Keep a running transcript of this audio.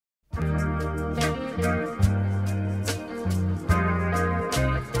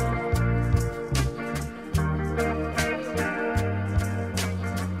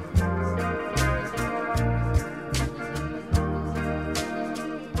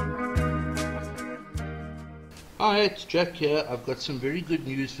Hi, it's Jack here. I've got some very good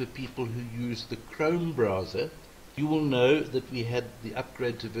news for people who use the Chrome browser. You will know that we had the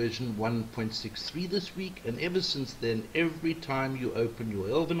upgrade to version 1.63 this week, and ever since then, every time you open your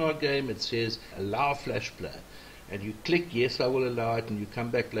Elvenar game, it says allow FlashPlayer. And you click yes, I will allow it, and you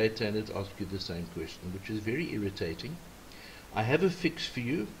come back later and it asks you the same question, which is very irritating. I have a fix for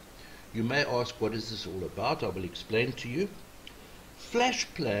you. You may ask, what is this all about? I will explain to you.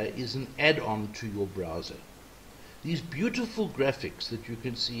 FlashPlayer is an add-on to your browser. These beautiful graphics that you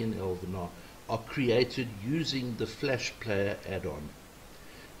can see in Elvenar are created using the FlashPlayer add-on.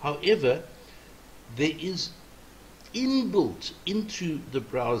 However, there is inbuilt into the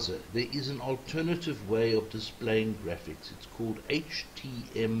browser, there is an alternative way of displaying graphics. It's called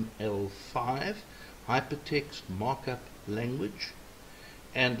HTML5, Hypertext Markup Language,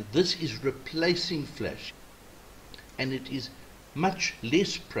 and this is replacing Flash, and it is much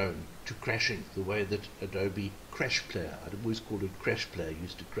less prone to crashing the way that Adobe Crash Player, I'd always called it Crash Player,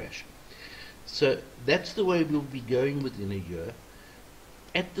 used to crash. So that's the way we'll be going within a year.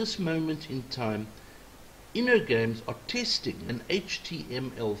 At this moment in time, InnoGames are testing an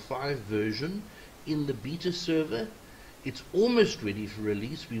HTML5 version in the beta server. It's almost ready for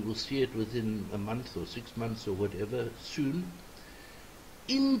release. We will see it within a month or 6 months or whatever soon,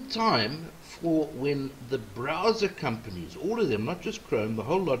 in time for when the browser companies, all of them, not just Chrome, the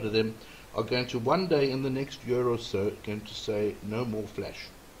whole lot of them, are going to one day in the next year or so going to say no more Flash.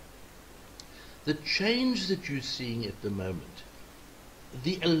 The change that you're seeing at the moment,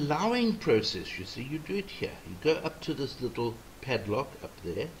 the allowing process, you see, you do it here. You go up to this little padlock up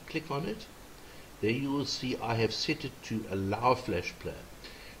there, click on it. There you will see I have set it to allow FlashPlayer.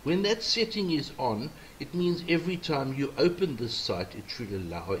 When that setting is on, it means every time you open this site, it should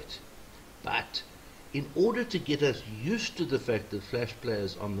allow it. But in order to get us used to the fact that FlashPlayer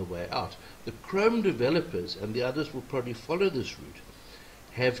is on the way out, the Chrome developers, and the others will probably follow this route,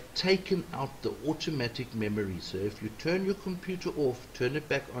 have taken out the automatic memory. So if you turn your computer off, turn it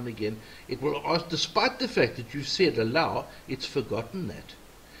back on again, it will ask, despite the fact that you've said allow, it's forgotten that.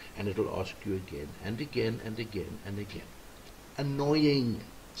 And it will ask you again and again and again and again. Annoying.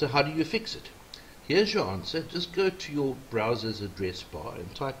 So how do you fix it? Here's your answer. Just go to your browser's address bar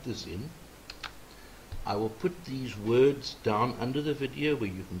and type this in. I will put these words down under the video where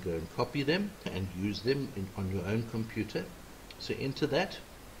you can go and copy them and use them on your own computer. So enter that.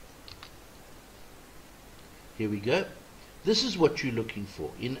 Here we go. This is what you're looking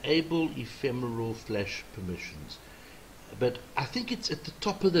for. Enable ephemeral flash permissions. But I think it's at the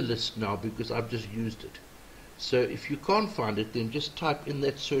top of the list now because I've just used it. So if you can't find it, then just type in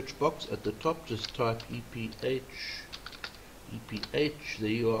that search box at the top, just type EPH, there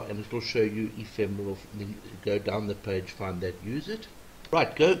you are, and it will show you ephemeral. Then go down the page, find that, use it.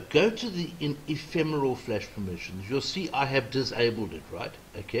 Right, go to the ephemeral flash permissions. You'll see I have disabled it, right?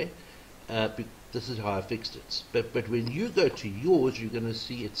 Okay, this is how I fixed it. But when you go to yours, you're going to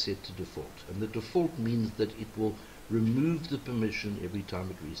see it's set to default, and the default means that it will remove the permission every time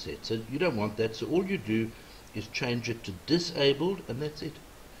it resets. So you don't want that. So all you do is change it to disabled, and that's it.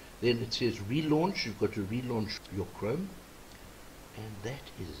 Then it says relaunch. You've got to relaunch your Chrome, and that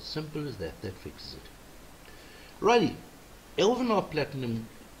is as simple as that. That fixes it. Righty, Elvenar Platinum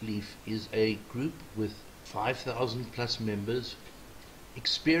Leaf is a group with 5,000 plus members,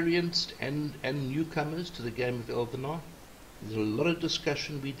 experienced and newcomers to the game of Elvenar. There's a lot of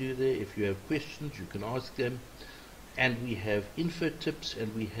discussion we do there. If you have questions, you can ask them. And we have InfoTips,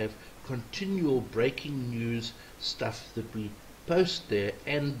 and we have continual breaking news stuff that we post there,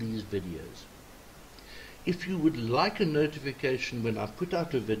 and these videos. If you would like a notification when I put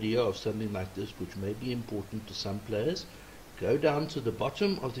out a video of something like this, which may be important to some players, go down to the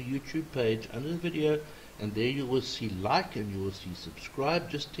bottom of the YouTube page under the video, and there you will see like and you will see subscribe.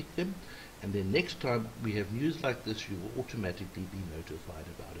 Just tick them, and then next time we have news like this, you will automatically be notified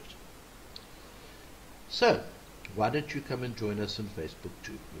about it. So why don't you come and join us on Facebook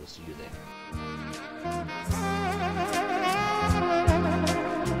too? We'll see you there.